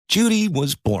Judy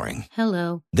was boring.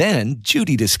 Hello. Then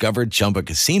Judy discovered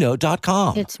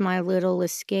ChumbaCasino.com. It's my little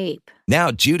escape. Now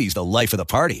Judy's the life of the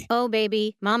party. Oh,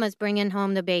 baby, mama's bringing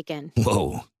home the bacon.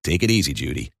 Whoa, take it easy,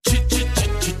 Judy.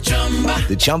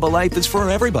 The Chumba life is for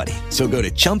everybody. So go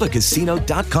to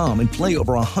ChumbaCasino.com and play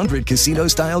over 100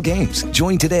 casino-style games.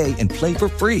 Join today and play for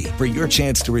free for your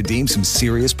chance to redeem some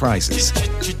serious prizes.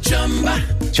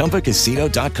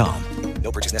 ChumbaCasino.com.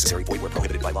 No purchase necessary. Void where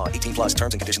prohibited by law. 18 plus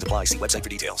terms and conditions apply. See website for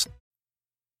details.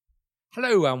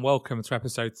 Hello and welcome to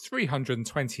episode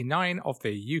 329 of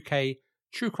the UK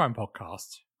True Crime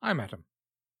Podcast. I'm Adam.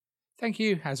 Thank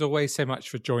you, as always, so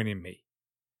much for joining me.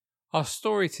 Our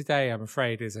story today, I'm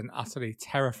afraid, is an utterly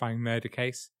terrifying murder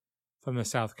case from the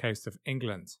south coast of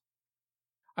England.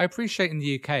 I appreciate in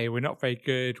the UK we're not very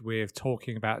good with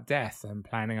talking about death and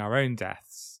planning our own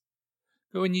deaths.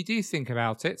 But when you do think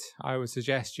about it, I would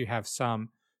suggest you have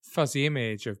some fuzzy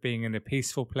image of being in a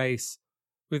peaceful place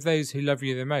with those who love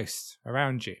you the most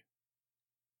around you.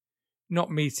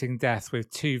 Not meeting death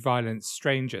with two violent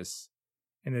strangers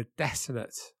in a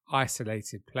desolate,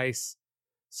 isolated place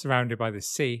surrounded by the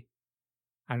sea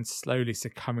and slowly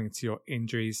succumbing to your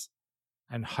injuries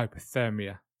and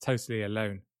hypothermia totally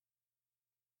alone.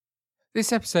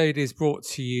 This episode is brought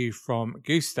to you from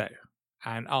Gusto,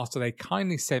 and after they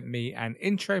kindly sent me an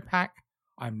intro pack,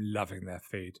 I'm loving their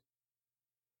food.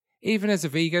 Even as a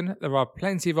vegan, there are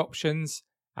plenty of options,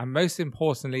 and most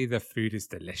importantly, the food is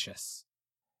delicious.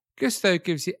 Gusto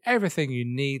gives you everything you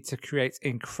need to create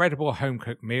incredible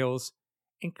home-cooked meals,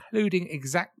 including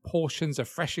exact portions of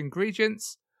fresh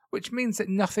ingredients, which means that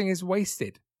nothing is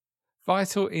wasted.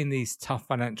 Vital in these tough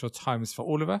financial times for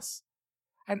all of us,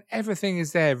 and everything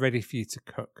is there ready for you to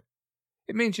cook.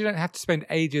 It means you don't have to spend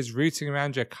ages rooting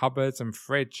around your cupboards and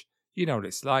fridge, you know what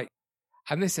it's like,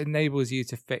 and this enables you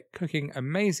to fit cooking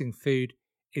amazing food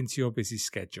into your busy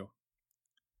schedule.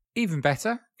 Even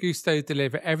better, Gusto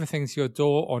deliver everything to your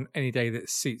door on any day that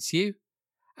suits you,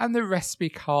 and the recipe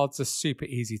cards are super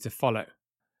easy to follow.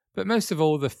 But most of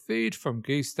all, the food from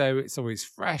Gusto, it's always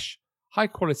fresh, high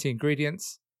quality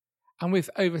ingredients, and with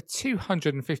over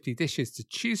 250 dishes to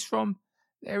choose from,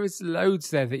 there is loads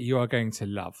there that you are going to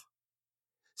love.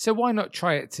 So why not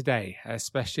try it today,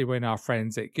 especially when our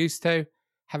friends at Gusto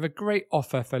have a great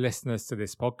offer for listeners to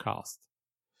this podcast.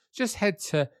 Just head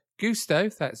to Gusto,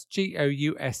 that's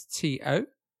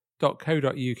GOUSTO.co.uk,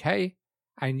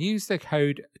 and use the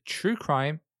code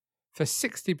TRUECRIME for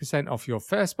 60% off your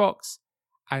first box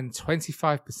and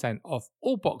 25% off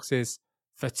all boxes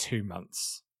for 2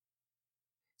 months.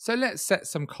 So let's set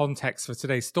some context for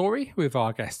today's story with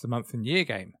our Guess the Month and Year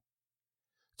game.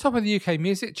 Top of the UK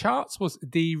music charts was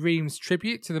Dee Ream's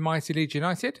tribute to the mighty Leeds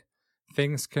United,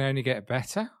 Things Can Only Get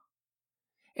Better.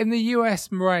 In the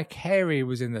US, Mariah Carey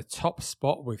was in the top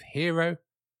spot with Hero,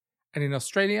 and in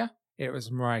Australia, it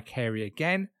was Mariah Carey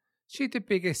again. She had the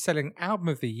biggest selling album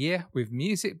of the year with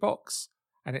Music Box,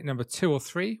 and at number 2 or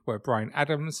 3 were Bryan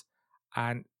Adams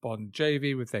and Bon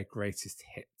Jovi with their greatest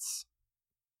hits.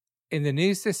 In the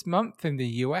news this month in the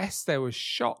US, there was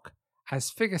shock as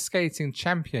figure skating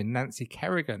champion Nancy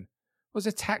Kerrigan was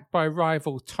attacked by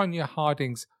rival Tonya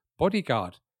Harding's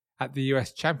bodyguard at the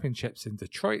US Championships in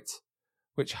Detroit,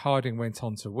 which Harding went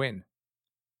on to win.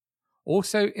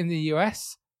 Also in the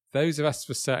US, those of us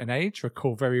of a certain age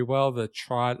recall very well the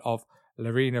trial of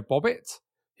Lorena Bobbitt,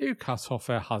 who cut off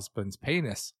her husband's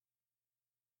penis.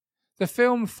 The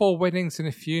film 4 Weddings and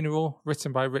a Funeral,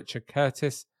 written by Richard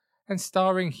Curtis and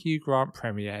starring Hugh Grant,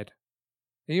 premiered.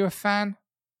 Are you a fan?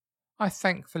 I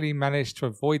thankfully managed to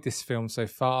avoid this film so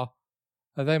far,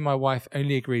 although my wife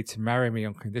only agreed to marry me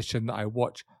on condition that I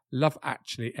watch Love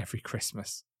Actually every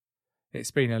Christmas. It's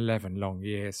been 11 long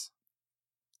years.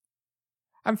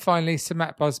 And finally, Sir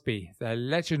Matt Busby, the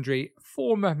legendary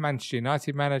former Manchester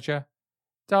United manager,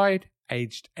 died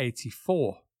aged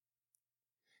 84.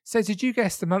 So did you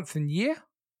guess the month and year?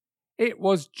 It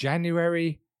was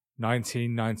January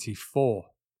 1994.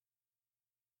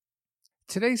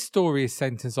 Today's story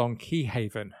centres on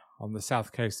Keyhaven on the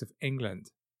south coast of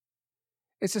England.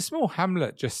 It's a small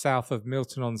hamlet just south of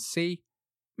Milton-on-Sea,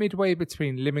 midway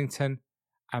between Lymington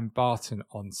and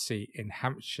Barton-on-Sea in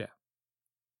Hampshire.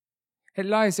 It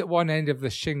lies at one end of the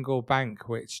shingle bank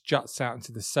which juts out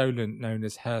into the Solent known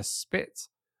as Hurst Spit,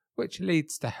 which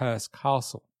leads to Hurst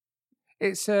Castle.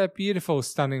 It's a beautiful,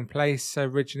 stunning place,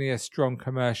 originally a strong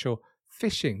commercial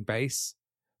fishing base,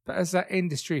 but as that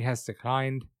industry has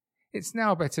declined, it's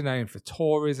now better known for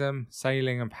tourism,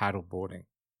 sailing and paddleboarding.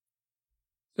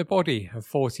 The body of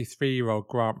 43-year-old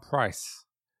Grant Price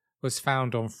was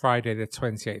found on Friday the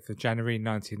 28th of January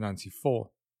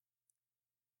 1994.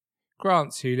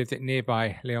 Grant, who lived at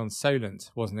nearby Leon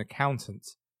Solent, was an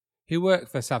accountant He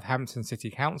worked for Southampton City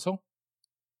Council.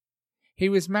 He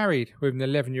was married with an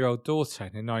 11-year-old daughter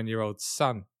and a 9-year-old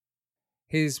son.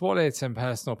 His wallet and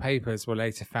personal papers were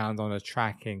later found on a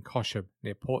track in Cosham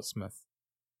near Portsmouth.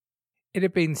 It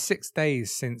had been 6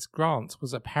 days since Grant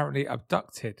was apparently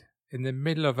abducted in the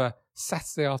middle of a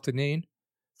Saturday afternoon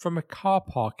from a car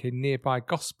park in nearby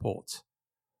Gosport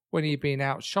when he'd been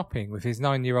out shopping with his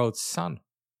 9-year-old son.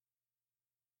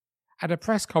 At a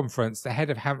press conference, the head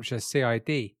of Hampshire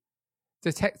CID,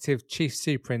 Detective Chief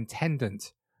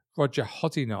Superintendent Roger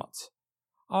Hoddinott,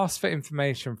 asked for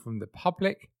information from the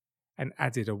public and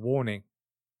added a warning.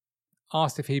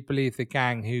 Asked if he believed the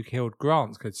gang who killed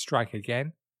Grant could strike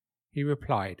again, he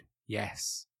replied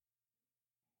yes.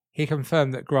 He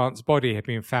confirmed that Grant's body had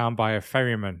been found by a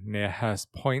ferryman near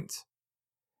Hurst Point,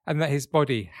 and that his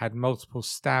body had multiple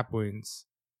stab wounds.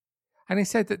 And he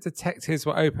said that detectives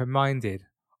were open-minded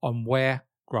on where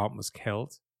Grant was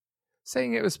killed,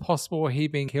 saying it was possible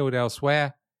he'd been killed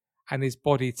elsewhere and his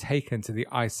body taken to the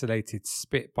isolated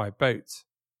spit by boat.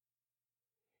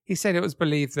 He said it was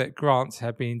believed that Grant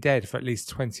had been dead for at least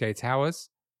 28 hours,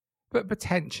 but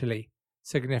potentially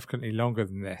significantly longer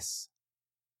than this.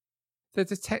 The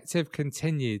detective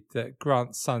continued that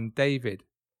Grant's son David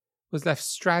was left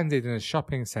stranded in a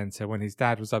shopping centre when his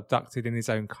dad was abducted in his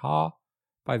own car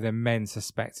by the men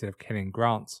suspected of killing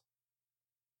Grant.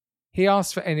 He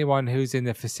asked for anyone who's in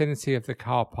the vicinity of the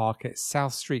car park at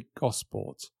South Street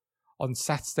Gosport on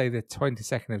Saturday the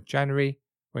 22nd of January,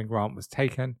 when Grant was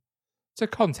taken, to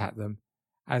contact them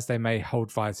as they may hold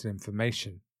vital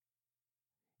information.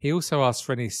 He also asked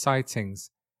for any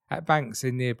sightings at banks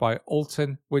in nearby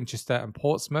Alton, Winchester and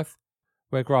Portsmouth,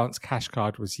 where Grant's cash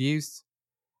card was used,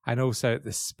 and also at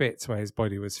the spit where his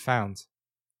body was found.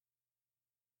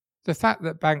 The fact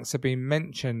that banks had been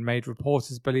mentioned made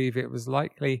reporters believe it was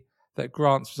likely that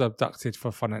Grant was abducted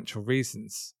for financial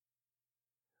reasons.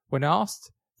 When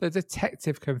asked, the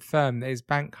detective confirmed that his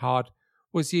bank card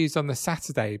was used on the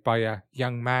Saturday by a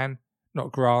young man,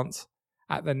 not Grant,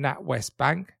 at the NatWest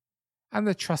Bank and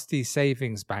the Trustee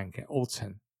Savings Bank at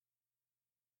Alton.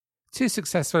 2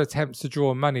 successful attempts to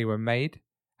draw money were made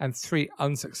and 3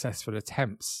 unsuccessful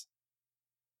attempts.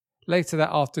 Later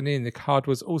that afternoon, the card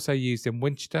was also used in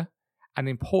Winchester and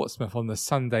in Portsmouth on the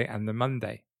Sunday and the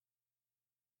Monday.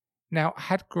 Now,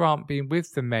 had Grant been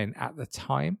with the men at the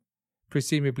time,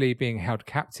 presumably being held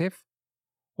captive,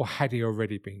 or had he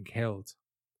already been killed?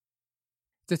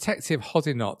 Detective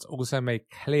Hoddinott also made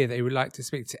clear that he would like to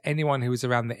speak to anyone who was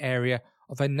around the area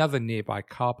of another nearby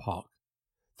car park,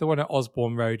 the one at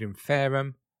Osborne Road in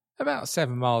Fareham, about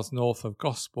 7 miles north of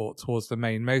Gosport towards the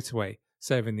main motorway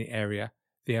serving the area,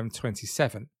 the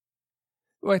M27,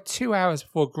 where 2 hours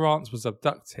before Grant was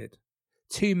abducted,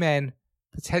 2 men,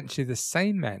 potentially the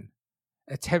same men,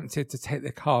 attempted to take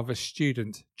the car of a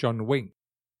student, John Wink.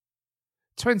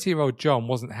 20-year-old John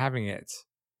wasn't having it,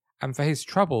 and for his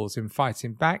troubles in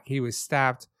fighting back, he was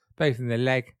stabbed both in the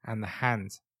leg and the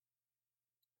hand.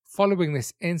 Following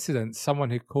this incident, someone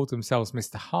who called themselves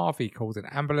Mr. Harvey called an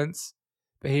ambulance,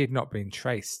 but he had not been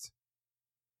traced.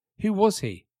 Who was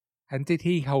he, and did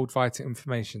he hold vital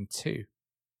information too?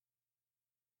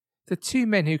 The 2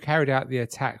 men who carried out the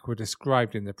attack were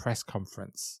described in the press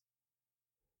conference.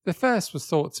 The first was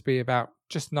thought to be about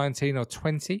just 19 or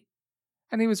 20,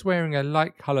 and he was wearing a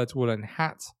light-coloured woolen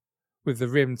hat with the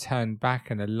rim turned back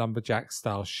and a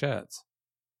lumberjack-style shirt.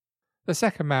 The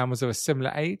second man was of a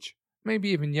similar age, maybe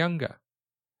even younger,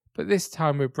 but this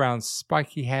time with brown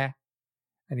spiky hair,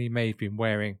 and he may have been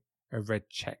wearing a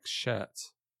red check shirt.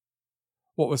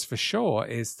 What was for sure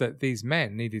is that these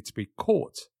men needed to be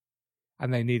caught,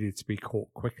 and they needed to be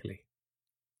caught quickly.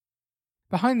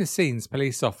 Behind the scenes,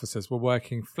 police officers were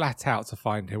working flat out to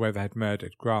find whoever had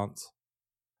murdered Grant.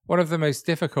 One of the most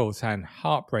difficult and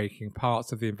heartbreaking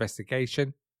parts of the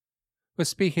investigation was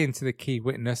speaking to the key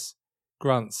witness,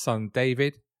 Grant's son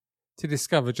David, to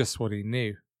discover just what he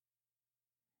knew.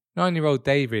 9-year-old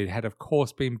David had of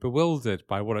course been bewildered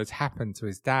by what had happened to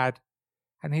his dad,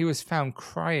 and he was found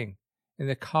crying in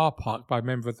the car park by a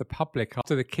member of the public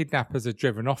after the kidnappers had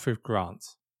driven off with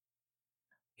Grant.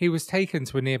 He was taken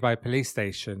to a nearby police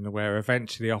station where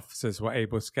eventually officers were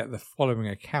able to get the following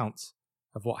account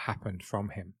of what happened from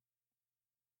him.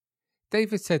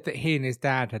 David said that he and his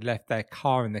dad had left their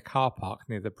car in the car park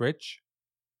near the bridge.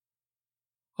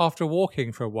 After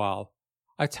walking for a while,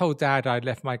 I told Dad I'd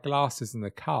left my glasses in the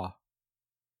car.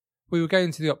 We were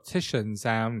going to the opticians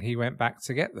and he went back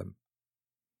to get them.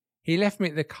 He left me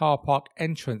at the car park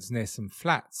entrance near some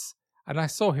flats and I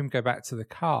saw him go back to the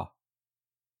car.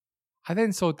 I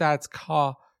then saw Dad's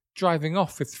car driving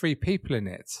off with 3 people in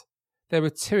it. There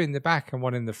were 2 in the back and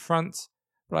 1 in the front,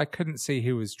 but I couldn't see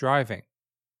who was driving.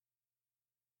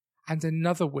 And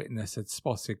another witness had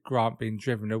spotted Grant being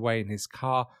driven away in his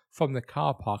car from the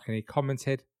car park, and he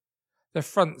commented, "The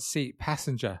front seat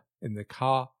passenger in the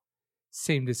car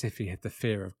seemed as if he had the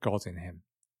fear of God in him."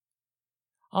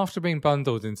 After being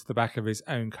bundled into the back of his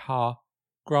own car,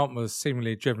 Grant was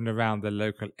seemingly driven around the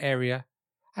local area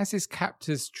as his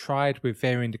captors tried with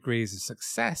varying degrees of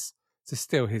success to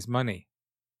steal his money.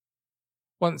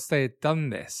 Once they had done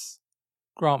this,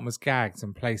 Grant was gagged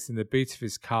and placed in the boot of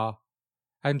his car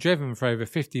and driven for over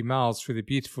 50 miles through the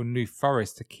beautiful New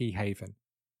Forest to Key Haven.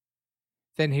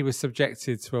 Then he was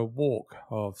subjected to a walk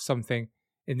of something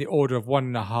in the order of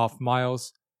 1.5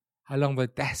 miles along the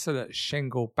desolate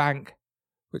shingle bank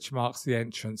which marks the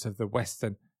entrance of the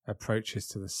western approaches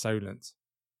to the Solent.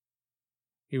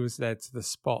 He was led to the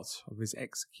spot of his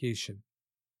execution.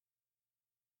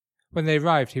 When they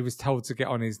arrived, he was told to get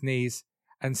on his knees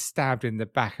and stabbed in the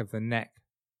back of the neck.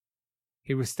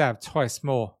 He was stabbed twice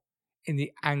more, in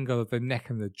the angle of the neck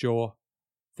and the jaw,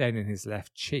 then in his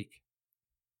left cheek.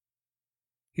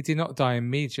 He did not die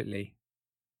immediately.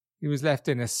 He was left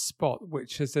in a spot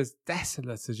which is as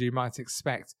desolate as you might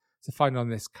expect to find on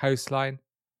this coastline,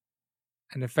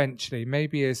 and eventually,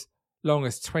 maybe as long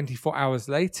as 24 hours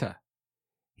later,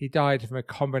 he died from a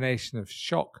combination of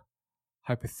shock,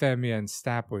 hypothermia and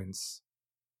stab wounds.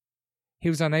 He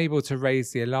was unable to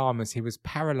raise the alarm as he was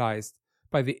paralysed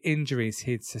by the injuries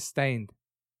he had sustained.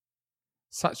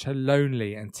 Such a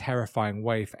lonely and terrifying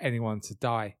way for anyone to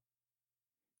die.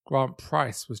 Grant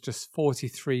Price was just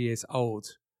 43 years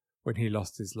old when he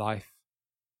lost his life,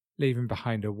 leaving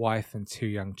behind a wife and 2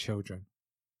 young children.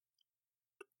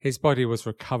 His body was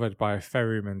recovered by a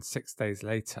ferryman 6 days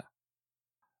later.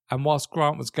 And whilst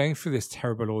Grant was going through this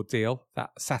terrible ordeal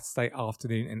that Saturday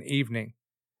afternoon and evening,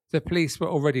 the police were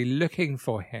already looking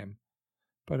for him.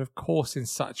 But of course, in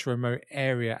such a remote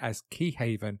area as Key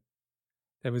Haven,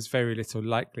 there was very little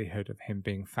likelihood of him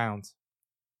being found.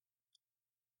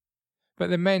 But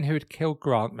the men who had killed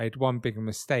Grant made one big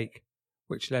mistake,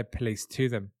 which led police to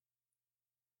them.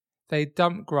 They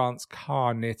dumped Grant's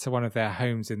car near to one of their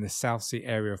homes in the Southsea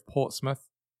area of Portsmouth,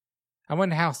 and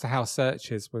when house-to-house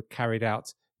searches were carried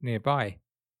out nearby,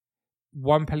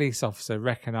 one police officer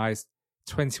recognised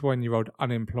 21-year-old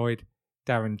unemployed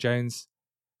Darren Jones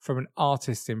from an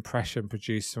artist's impression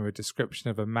produced from a description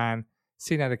of a man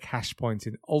seen at a cash point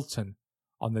in Alton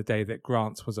on the day that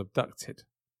Grant was abducted.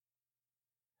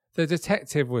 The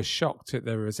detective was shocked at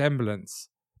the resemblance,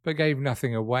 but gave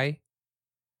nothing away,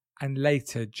 and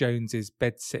later Jones's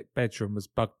bedsit bedroom was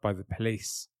bugged by the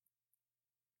police.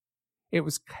 It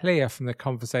was clear from the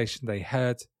conversation they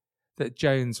heard that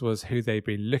Jones was who they'd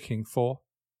been looking for,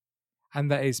 and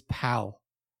that his pal,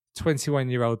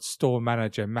 21-year-old store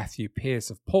manager Matthew Pearce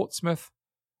of Portsmouth,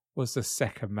 was the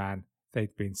second man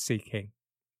they'd been seeking.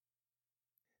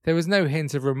 There was no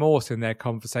hint of remorse in their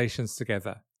conversations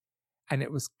together, and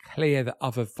it was clear that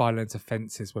other violent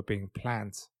offences were being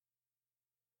planned.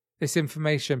 This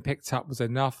information picked up was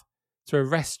enough to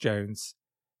arrest Jones,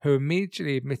 who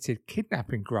immediately admitted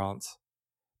kidnapping Grant,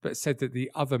 but said that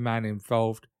the other man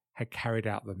involved had carried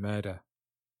out the murder.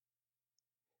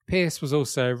 Pearce was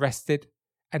also arrested,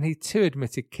 and he too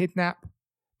admitted kidnap,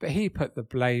 but he put the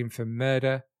blame for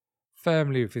murder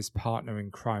firmly with his partner in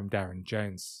crime, Darren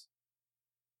Jones.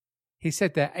 He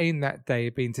said their aim that day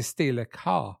had been to steal a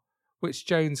car, which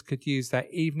Jones could use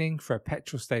that evening for a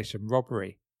petrol station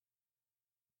robbery.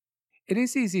 It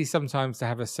is easy sometimes to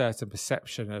have a certain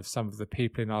perception of some of the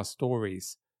people in our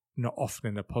stories, not often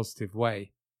in a positive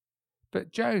way.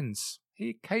 But Jones,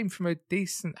 he came from a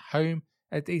decent home,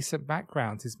 a decent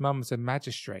background. His mum was a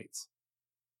magistrate.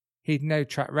 He'd no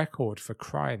track record for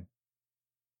crime.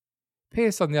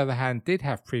 Pearce, on the other hand, did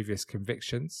have previous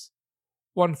convictions,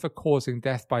 one for causing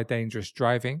death by dangerous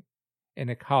driving in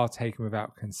a car taken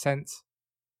without consent,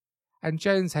 and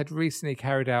Jones had recently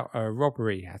carried out a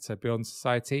robbery at a Beyond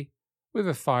Society with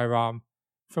a firearm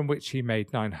from which he made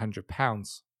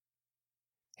 £900.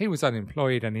 He was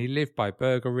unemployed and he lived by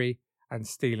burglary and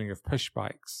stealing of push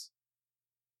bikes.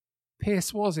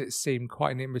 Pearce was, it seemed,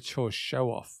 quite an immature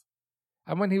show-off,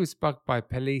 and when he was bugged by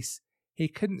police, he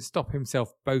couldn't stop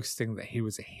himself boasting that he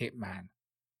was a hitman.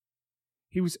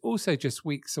 He was also just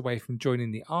weeks away from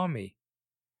joining the army,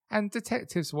 and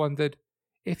detectives wondered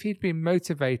if he'd been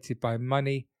motivated by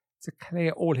money to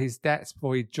clear all his debts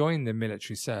before he joined the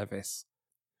military service,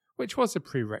 which was a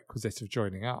prerequisite of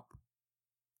joining up.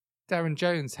 Darren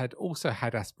Jones had also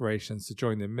had aspirations to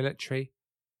join the military,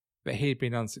 but he had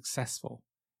been unsuccessful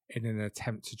in an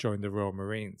attempt to join the Royal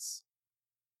Marines.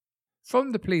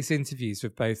 From the police interviews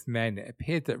with both men, it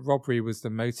appeared that robbery was the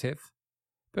motive,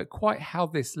 but quite how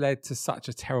this led to such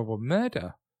a terrible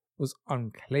murder was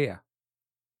unclear.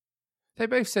 They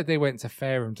both said they went to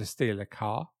Fareham to steal a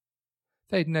car.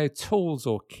 They'd no tools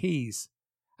or keys,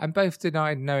 and both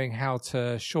denied knowing how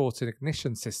to short an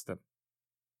ignition system.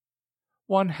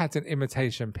 One had an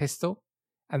imitation pistol,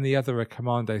 and the other a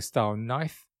commando-style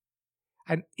knife,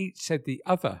 and each said the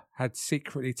other had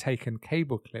secretly taken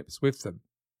cable clips with them,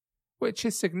 which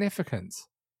is significant,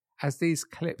 as these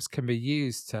clips can be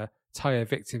used to tie a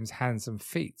victim's hands and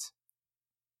feet.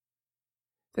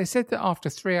 They said that after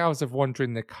 3 hours of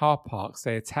wandering the car parks,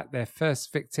 they attacked their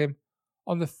first victim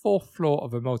on the 4th floor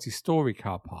of a multi-storey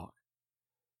car park.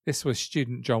 This was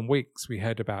student John Weeks we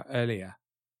heard about earlier.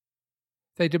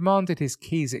 They demanded his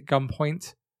keys at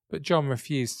gunpoint, but John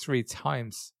refused 3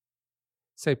 times.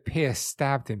 So Pierce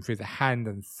stabbed him through the hand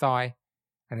and thigh,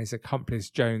 and his accomplice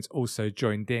Jones also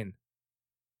joined in.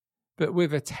 But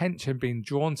with attention being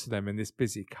drawn to them in this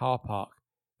busy car park,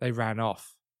 they ran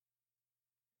off.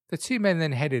 The 2 men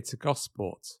then headed to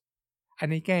Gosport,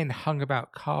 and again hung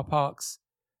about car parks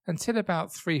until about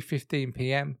 3:15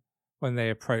 p.m. when they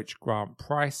approached Grant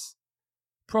Price,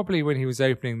 probably when he was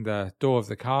opening the door of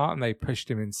the car and they pushed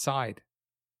him inside.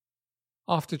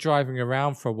 After driving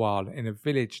around for a while in a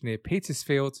village near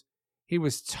Petersfield, he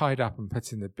was tied up and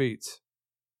put in the boot.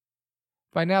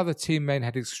 By now the 2 men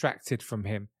had extracted from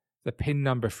him the PIN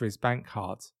number for his bank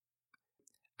card,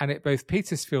 and at both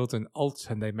Petersfield and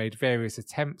Alton they made various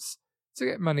attempts to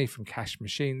get money from cash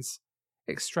machines,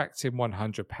 extracting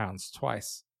 £100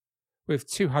 twice, with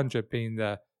 £200 being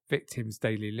the victim's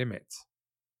daily limit.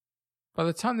 By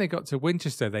the time they got to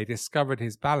Winchester, they discovered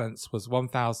his balance was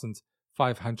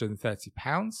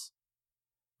 £1,530,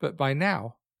 but by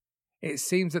now it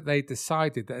seems that they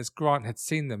decided that as Grant had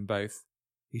seen them both,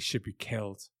 he should be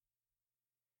killed.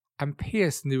 And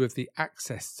Pierce knew of the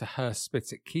access to Hurst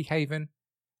Spit at Keyhaven,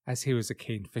 as he was a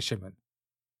keen fisherman.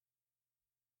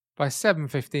 By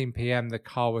 7:15 p.m. the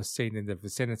car was seen in the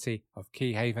vicinity of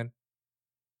Keyhaven,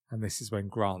 and this is when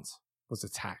Grant was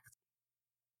attacked.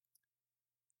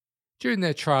 During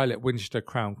their trial at Winchester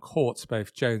Crown Court,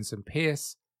 both Jones and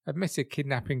Pierce admitted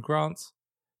kidnapping Grant,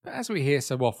 but as we hear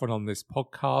so often on this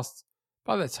podcast,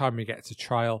 by the time we get to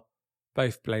trial,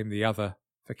 both blame the other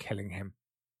for killing him.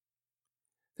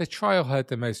 The trial heard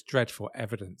the most dreadful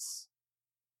evidence.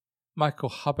 Michael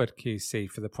Hubbard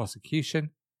QC for the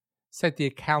prosecution said the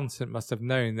accountant must have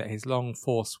known that his long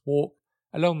forced walk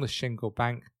along the shingle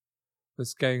bank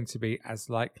was going to be as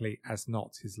likely as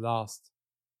not his last.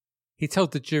 He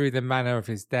told the jury the manner of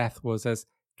his death was as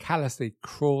callously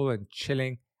cruel and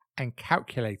chilling and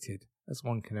calculated as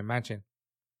one can imagine.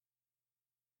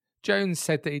 Jones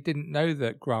said that he didn't know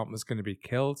that Grant was going to be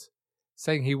killed,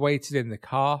 saying he waited in the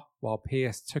car while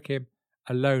Pierce took him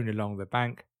alone along the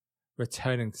bank,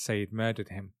 returning to say he'd murdered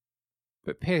him.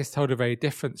 But Pierce told a very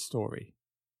different story.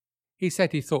 He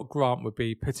said he thought Grant would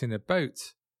be put in a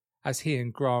boat, as he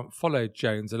and Grant followed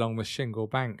Jones along the shingle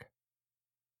bank.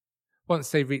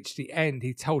 Once they reached the end,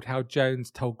 he told how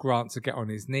Jones told Grant to get on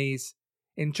his knees,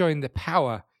 enjoying the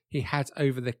power he had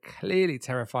over the clearly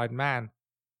terrified man.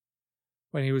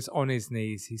 When he was on his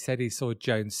knees, he said he saw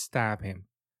Jones stab him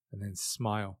and then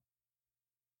smile.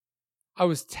 I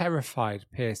was terrified,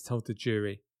 Pierce told the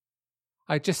jury.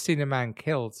 I'd just seen a man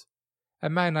killed, a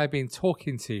man I'd been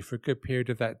talking to for a good period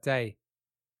of that day,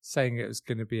 saying it was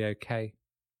going to be okay.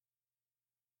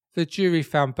 The jury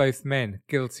found both men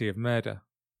guilty of murder.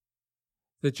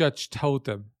 The judge told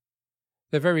them,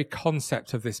 the very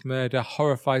concept of this murder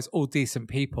horrifies all decent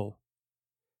people.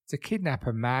 To kidnap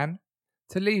a man,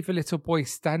 to leave a little boy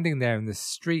standing there in the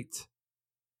street,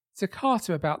 to cart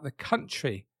him about the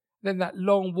country, then that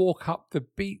long walk up the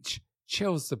beach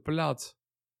chills the blood.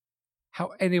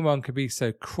 How anyone could be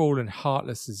so cruel and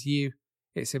heartless as you,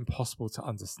 it's impossible to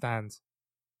understand.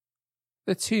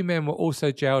 The 2 men were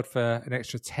also jailed for an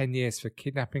extra 10 years for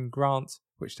kidnapping Grant,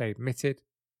 which they admitted,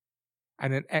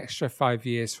 and an extra 5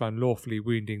 years for unlawfully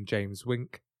wounding James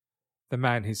Wink, the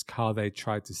man whose car they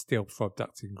tried to steal before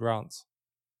abducting Grant.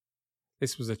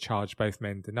 This was a charge both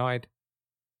men denied.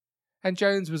 And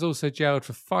Jones was also jailed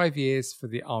for 5 years for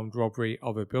the armed robbery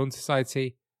of a building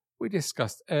society we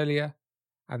discussed earlier,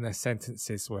 and their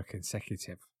sentences were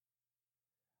consecutive.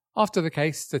 After the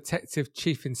case, Detective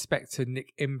Chief Inspector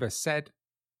Nick Imber said,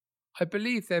 I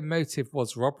believe their motive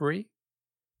was robbery,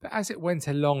 but as it went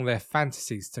along their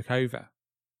fantasies took over.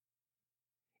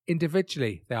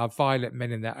 Individually, they are violent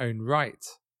men in their own right,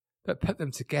 but put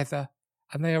them together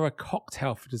and they are a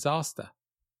cocktail for disaster.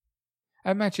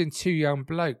 Imagine 2 young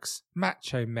blokes,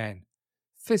 macho men,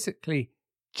 physically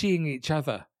geeing each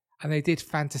other, and they did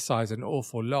fantasise an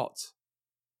awful lot.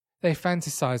 They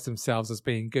fantasized themselves as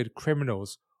being good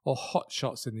criminals or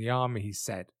hotshots in the army, he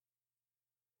said.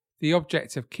 The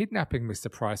object of kidnapping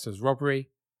Mr. Price was robbery,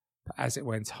 but as it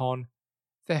went on,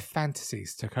 their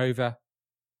fantasies took over,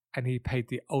 and he paid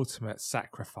the ultimate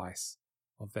sacrifice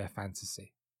of their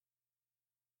fantasy.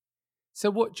 So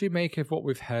what do you make of what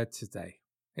we've heard today?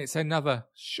 It's another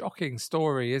shocking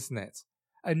story, isn't it?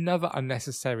 Another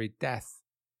unnecessary death.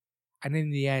 And in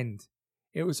the end,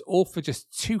 it was all for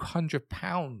just £200.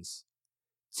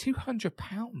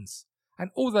 £200. And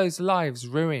all those lives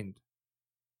ruined.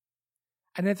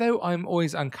 And although I'm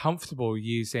always uncomfortable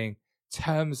using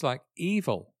terms like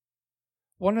evil,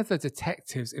 one of the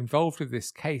detectives involved with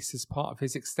this case as part of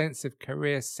his extensive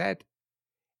career said,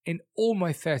 "In all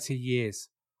my 30 years,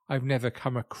 I've never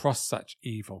come across such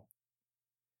evil."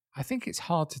 I think it's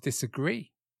hard to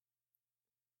disagree.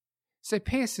 So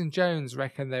Pierce and Jones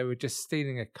reckon they were just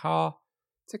stealing a car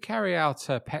to carry out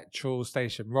a petrol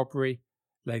station robbery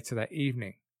later that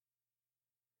evening.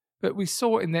 But we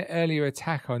saw in their earlier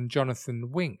attack on Jonathan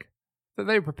Wink that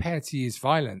they were prepared to use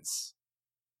violence.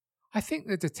 I think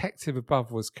the detective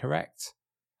above was correct,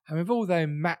 and with all their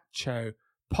macho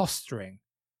posturing,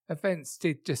 events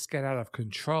did just get out of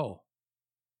control.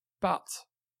 But,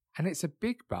 and it's a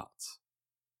big but,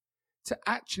 to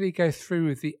actually go through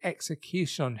with the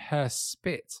execution on Hearst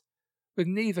Spit, with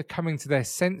neither coming to their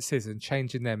senses and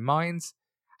changing their minds,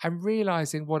 and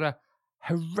realising what a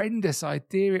horrendous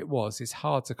idea it was, is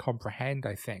hard to comprehend,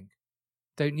 I think.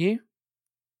 Don't you?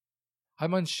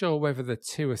 I'm unsure whether the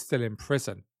two are still in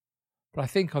prison, but I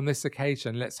think on this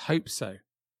occasion, let's hope so,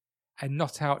 and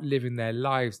not out living their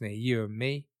lives near you and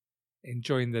me,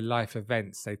 enjoying the life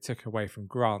events they took away from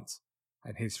Grant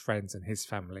and his friends and his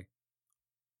family.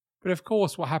 But of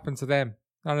course, what happened to them,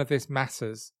 none of this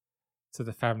matters to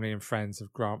the family and friends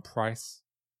of Grant Price.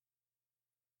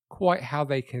 Quite how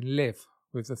they can live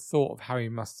with the thought of how he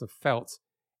must have felt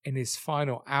in his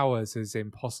final hours is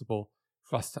impossible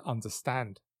for us to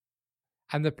understand.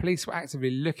 And the police were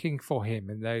actively looking for him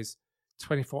in those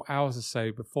 24 hours or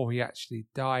so before he actually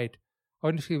died. I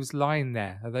wonder if he was lying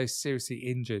there, although seriously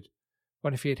injured. I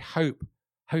wonder if he had hope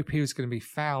he was going to be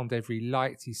found. Every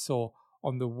light he saw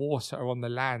on the water or on the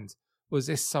land, was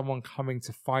this someone coming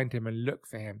to find him and look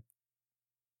for him?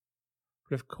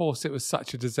 But of course it was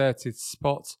such a deserted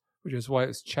spot, which is why it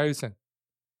was chosen.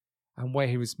 And where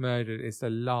he was murdered is the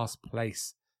last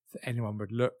place that anyone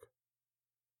would look.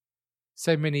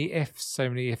 So many ifs, so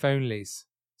many if-onlys,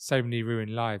 so many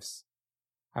ruined lives.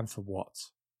 And for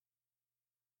what?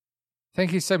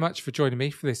 Thank you so much for joining me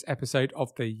for this episode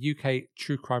of the UK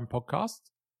True Crime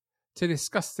Podcast. To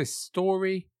discuss this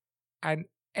story and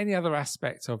any other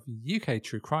aspect of UK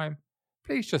true crime,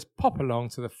 please just pop along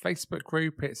to the Facebook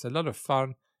group. It's a lot of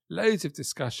fun, loads of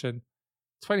discussion,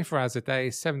 24 hours a day,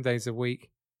 7 days a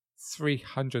week,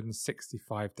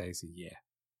 365 days a year.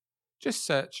 Just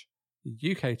search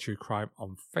UK True Crime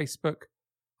on Facebook.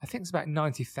 I think there's about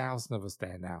 90,000 of us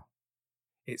there now.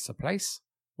 It's a place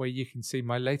where you can see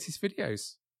my latest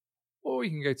videos. Or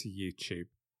you can go to YouTube.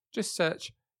 Just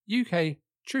search UK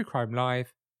True Crime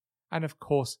Live. And of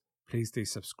course, please do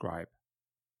subscribe.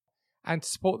 And to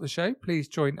support the show, please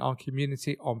join our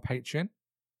community on Patreon.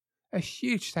 A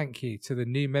huge thank you to the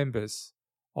new members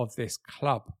of this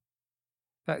club.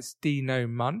 That's Dino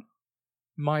Munn,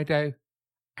 Mido,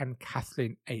 and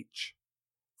Kathleen H.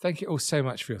 Thank you all so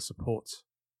much for your support.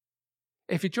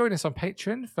 If you join us on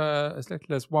Patreon for as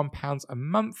little as £1 a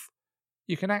month,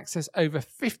 you can access over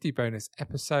 50 bonus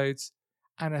episodes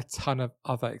and a ton of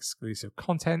other exclusive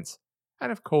content.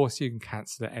 And of course, you can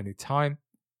cancel at any time.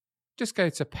 Just go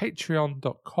to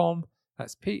patreon.com,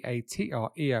 that's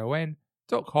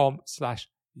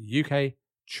patreon.com/UK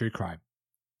True Crime.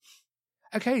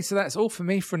 Okay, so that's all for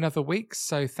me for another week.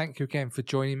 So thank you again for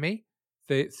joining me,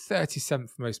 the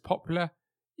 37th most popular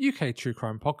UK True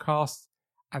Crime podcast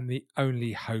and the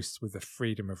only host with the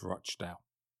freedom of Rochdale.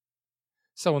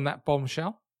 So on that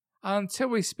bombshell, until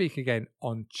we speak again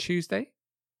on Tuesday,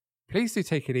 please do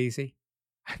take it easy.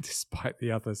 And despite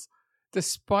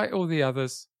all the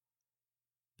others,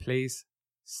 please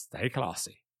stay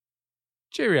classy.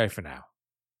 Cheerio for now.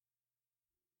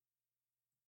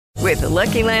 With the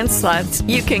Lucky Land Slots,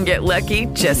 you can get lucky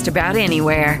just about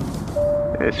anywhere.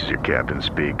 This is your captain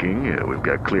speaking. We've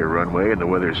got clear runway and the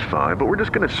weather's fine, but we're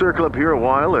just going to circle up here a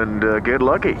while and get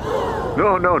lucky.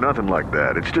 No, nothing like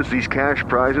that. It's just these cash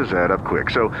prizes add up quick.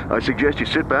 So I suggest you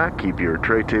sit back, keep your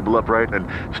tray table upright, and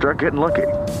start getting lucky.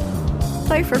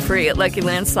 Play for free at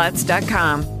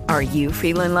LuckyLandSlots.com. Are you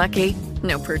feeling lucky?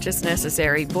 No purchase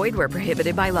necessary. Void where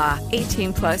prohibited by law.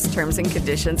 18+ terms and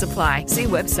conditions apply. See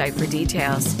website for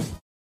details.